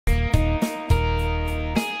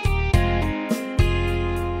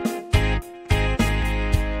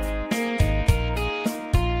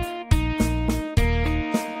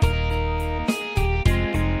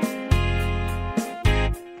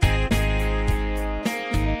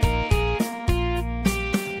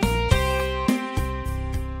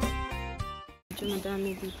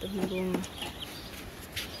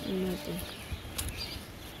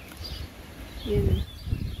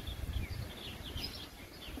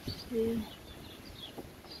Ayan.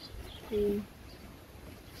 Ayan.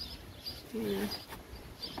 Ayan.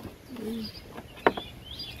 Ayan.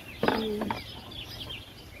 Ayan.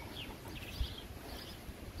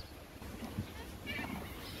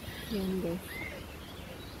 Ayan guys.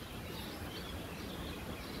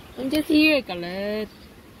 I'm just here, kalat.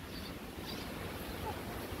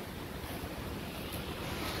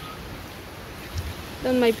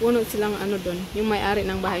 Doon may puno silang ano doon. Yung may-ari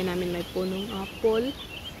ng bahay namin may punong apple.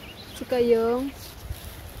 Saka yung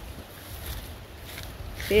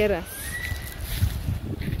peras.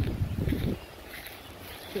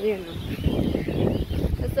 Ayan o.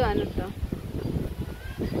 Ito ano to?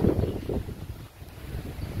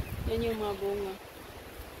 Yan yung mga bunga.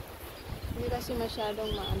 Hindi kasi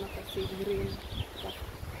masyadong maano kasi green.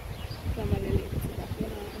 Saka maliliit sila. Yan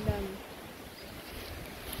o, ang dami.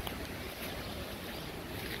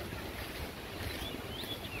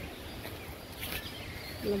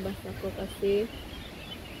 Labas ako kasi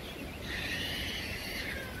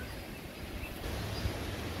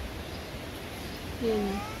yan.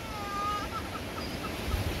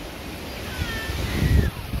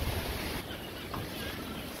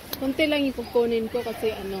 Kunti lang yung kukunin ko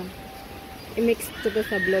kasi ano, i-mix ko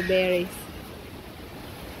sa blueberries.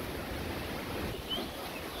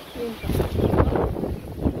 Yan pa.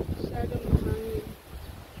 Masyadong mahangin.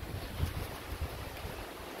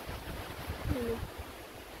 Ano?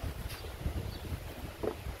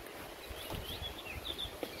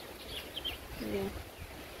 Ayan.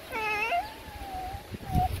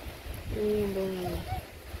 Ayan yung bunga niya.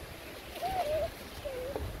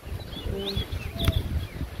 Ayan.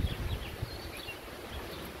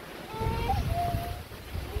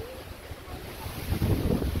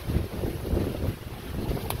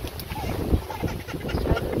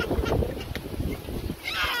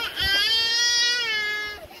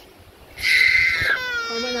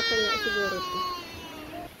 Tama na kaya siguro ito.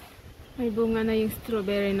 May bunga na yung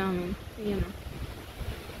strawberry namin. Ayan o.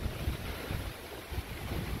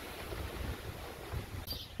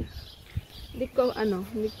 Hindi ko alam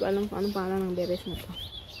kung anong pangalan ng berries na to.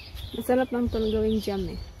 Masarap lang ito gawing jam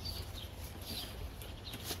eh.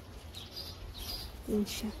 Yan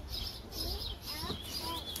siya.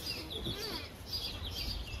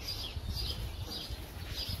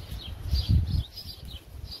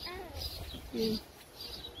 Yan.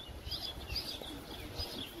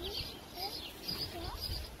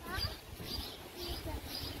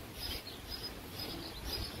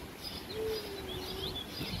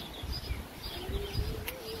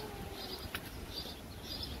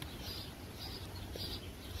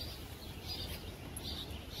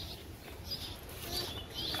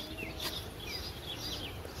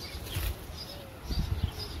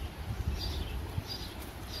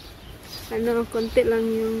 Ano, konti lang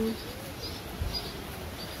yung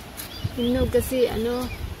hinog kasi ano,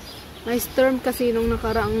 may storm kasi nung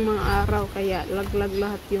nakaraang mga araw kaya laglag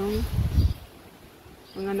lahat yung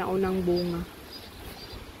mga naunang bunga.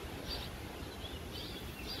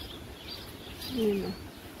 Yun o.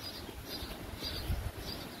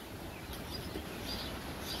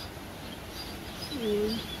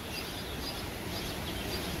 Yun.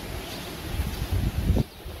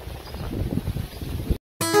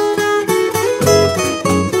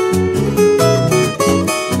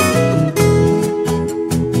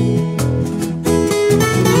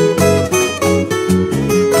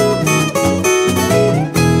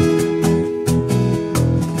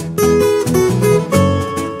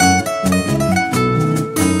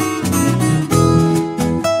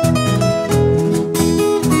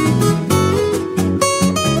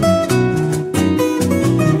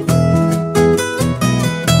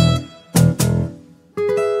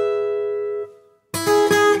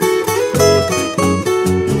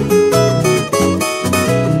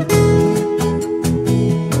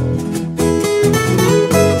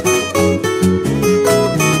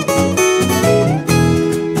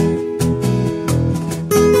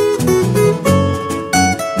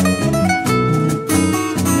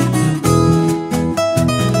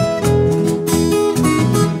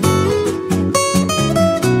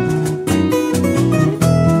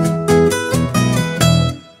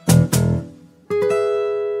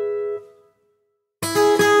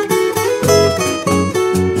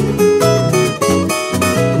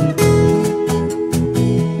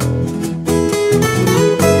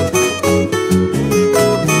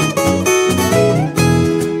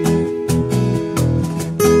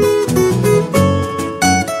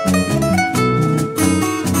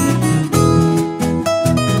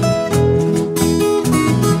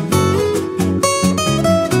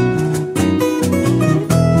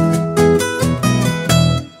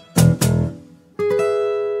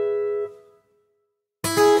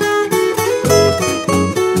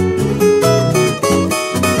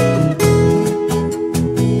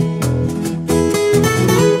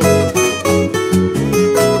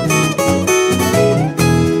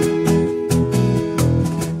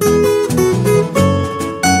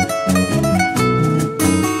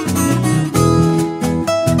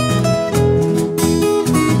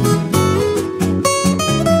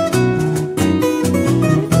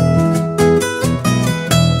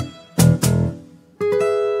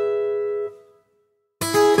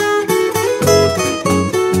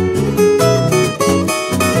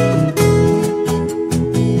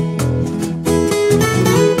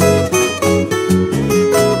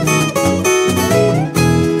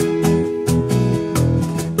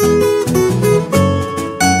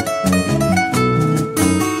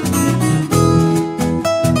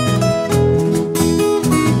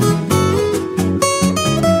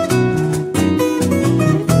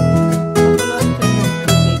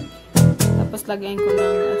 lagyan ko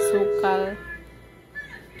ng asukal,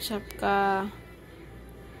 tsaka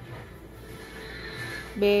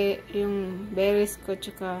yung berries ko,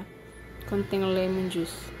 tsaka konting lemon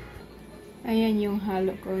juice. Ayan yung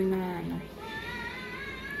halo ko na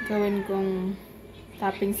gawin kong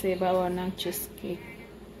topping sa ibabaw ng cheesecake.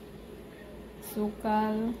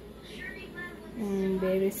 Sukal, yung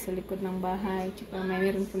berries sa likod ng bahay, tsaka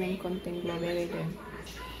mayroon ko na yung konting blueberry din.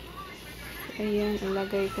 Ayan,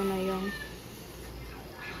 ilagay ko na yung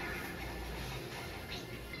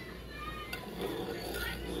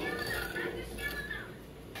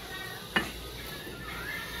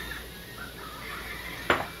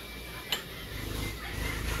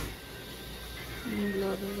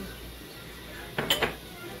blueberry.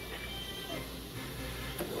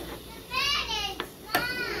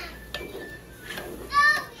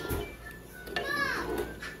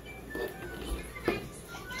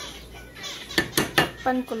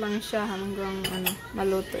 Pan ko lang siya hanggang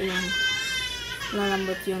maluto yung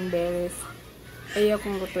lalambot yung berries. Ayaw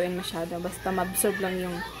kong lutuin masyado. Basta ma-absorb lang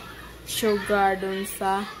yung sugar dun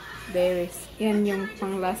sa berries. Yan yung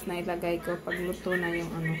pang last na ilagay ko pag luto na yung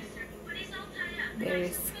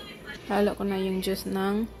berries. Halo ko na yung juice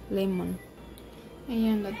ng lemon.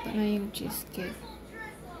 Ayan, luto na yung cheesecake.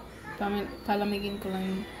 Palamigin ko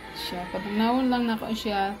lang siya. Pag-nawon lang na ko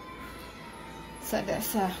siya sa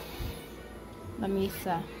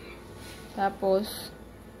lamisa. Tapos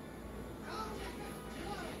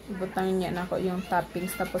ibutang niya na ko yung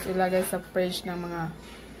toppings. Tapos ilagay sa fridge ng mga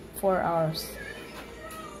 4 hours.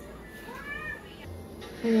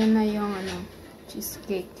 Ayan na yung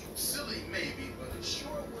cheesecake.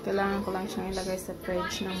 Kailangan ko lang siyang ilagay sa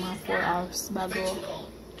fridge ng mga 4 hours bago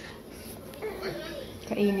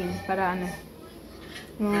kainin. Para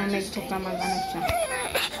lumamig tsaka siya.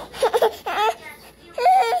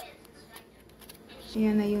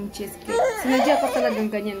 Ayan na yung cheesecake. Sinadya ko talagang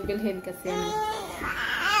ganyan bilhin kasi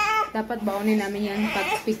dapat baunin namin yan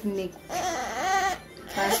pag picnic.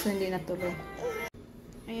 Kaso hindi natuloy.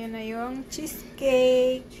 Ayan na yung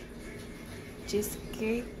cheesecake.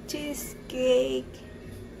 Cheesecake.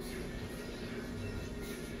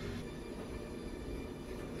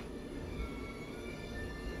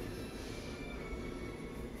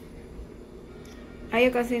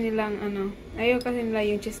 Ayaw kasi nila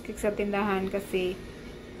yung cheesecake sa tindahan kasi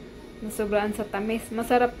nasobraan sa tamis.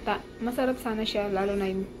 Masarap sana siya, lalo na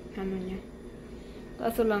yung niya.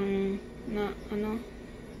 Kaso lang na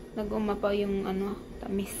nag-umapa yung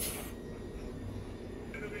tamis.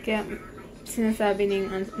 Kaya sinasabi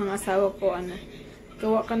ng mga asawa ko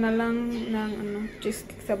gawa ka na lang ng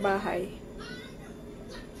cheesecake sa bahay.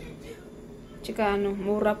 Tsaka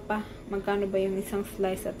mura pa. Magkano ba yung isang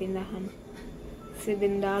slice sa tindahan?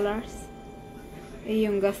 $7.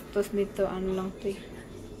 Yung gastos nito lang to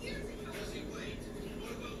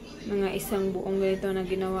mga isang buong ganito na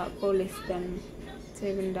ginawa ko less than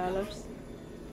 $7.